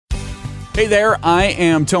Hey there, I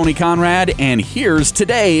am Tony Conrad, and here's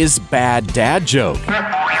today's bad dad joke.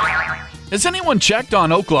 Has anyone checked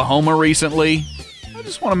on Oklahoma recently? I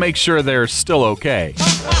just want to make sure they're still okay.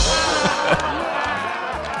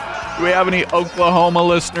 Do we have any Oklahoma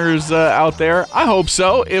listeners out there? I hope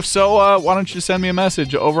so. If so, why don't you send me a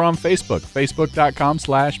message over on Facebook,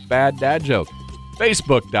 facebook.com/baddadjoke.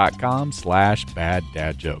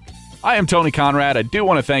 facebook.com/baddadjoke. I am Tony Conrad. I do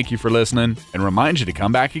want to thank you for listening and remind you to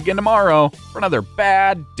come back again tomorrow for another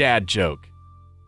bad dad joke.